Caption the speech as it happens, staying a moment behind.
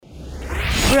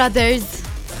Brothers.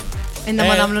 Inna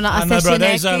ma namlu naqa session.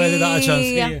 Brothers għameli daqa ċans.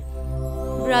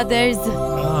 Brothers.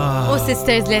 U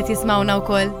sisters li għet jismawna u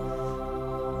koll.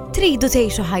 Tridu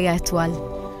teħxu ħajja etwal.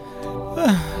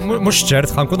 Mux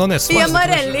ċert, ħankun onest. Ja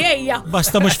Marelli, ejja.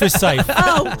 Basta mux fis-sajf.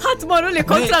 ħatmorru li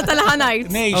kontra tal-ħanajt.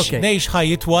 Nejx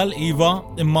ħajjitwal, Iva,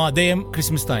 imma dejjem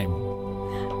Christmas time.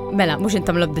 Mela, mux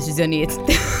intam l-ob deċizjonijiet.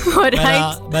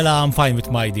 Mela, I'm fine with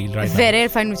my deal, right? Very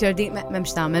fine with your deal,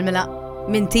 memx tamel, mela,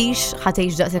 mintix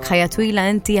ħatejx daqsek ħajja twila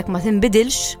inti jek ma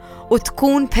tinbidilx u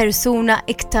tkun persuna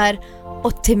iktar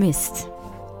ottimist.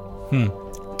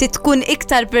 Titkun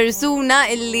iktar persuna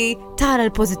illi tara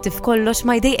l-pozittiv kollox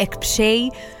ma jdejqek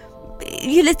b'xej.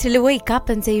 You literally wake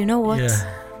up and say, you know what?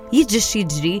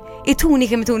 Jiġri, ituni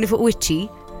kemm ituni fuq wiċċi,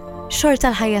 xorta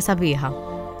l-ħajja sabiħa.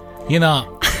 Jena.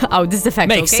 Oh, this is the fact,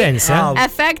 Makes sense, yeah?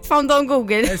 Effect found on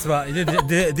Google. Isma,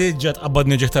 di ġat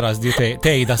qabbadni ġeħtaras di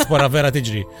tejda spora vera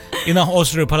tiġri. Jena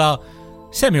osru pala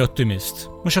semi-ottimist.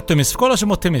 Mux ottimist f'kollox,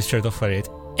 imma ottimist ċertu affarijiet.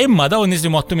 Imma dawn nies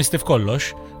li huma ottimisti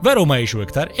f'kollox, veru ma jgħixu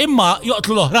iktar, imma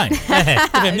joqtlu l-oħrajn.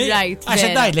 Right. Għax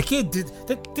ngħidlek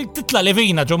titla'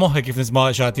 levina ġo moħħek kif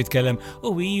nisma' xagħat jitkellem.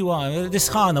 U iwa,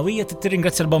 disħana, u hija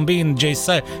tirringrazzja l-bambin ġej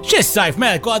s-sajf. X'is sajf,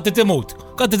 mela kont timut,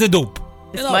 kont tidub.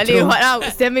 Isma li waraw,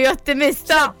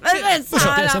 semi-ottimista.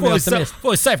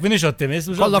 Fuq is-sajf minix ottimist.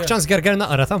 Kollok ċans gerger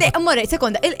naqra ta' Amore,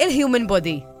 sekonda, il-human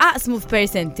body, aqsmu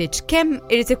f'percentage, kemm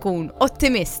irid ikun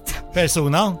ottimist?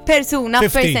 Persuna?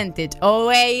 Percentage.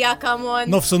 Oh, ejja, come on.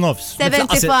 Nofsu.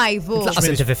 75. Laqas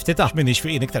inti 50 ta' Minix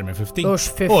fiqin iktar minn 50. Ux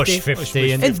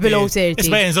 50. It's below 30.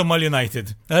 Isma jinżomma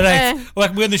l-United. Right. U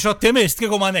għak bħedni ottimist,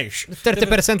 kieku ma nex.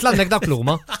 30% l-għandek dak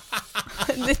l-huma.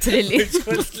 Literally.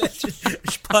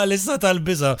 Xpalissa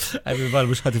tal-biza. Għajbi bħal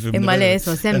mux ħati fil-minu. Imma le,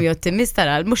 jismu semi-ottimist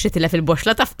tara, mux jitila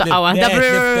fil-boxla taftaqa għanda.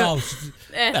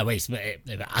 La, wejs,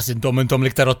 għasintom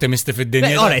liktar ottimisti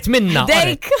fid-dinja. Alright,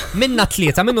 minna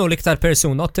tlieta, minnu liktar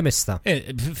persuna ottimista.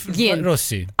 Jien.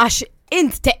 Rossi. Għax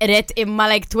int teqret imma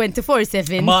like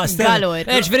 24/7 galor.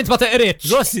 Ġverint ma teqret.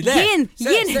 Rossi, le. Jien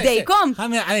ħdejkom.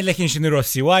 Għani l-ekin xini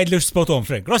Rossi, għajd li spot on,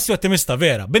 Frank. Rossi ottimista,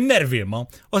 vera. Bin-nervi, ma.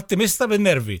 Ottimista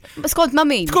bin-nervi. Skont ma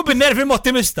min. Tkun bin-nervi ma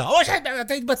ottimista.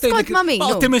 Skont ma min.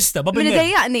 Ottimista, ma bin-nervi. Min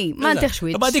idejjaqni, ma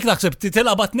ntiħxwit. Ba dik naħseb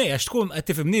tilabatni, għax tkun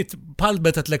għattifimnit pal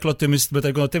betat l-ottimist,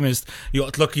 beta jkun ottimist,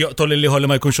 joqtol li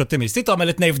ħolli ma jkunx ottimist. Ti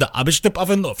għamel it-nejf daqqa biex tibqa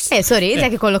fin-nofs. Sorry,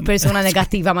 jek ikollok persona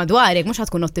negattiva madwarek, mux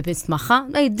ħatkun ottimist maħħa.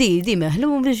 Di meħlu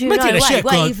biex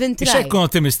Xekkun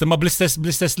ottimist, ma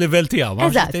bl-istess level tijaw.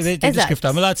 Eżatt. Kif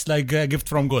tamela, it's like a gift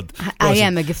from God. I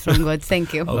am a gift from God,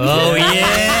 thank you. Oh,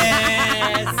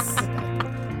 yes!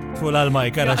 Full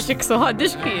għal-majk, għarax. Xik soħad,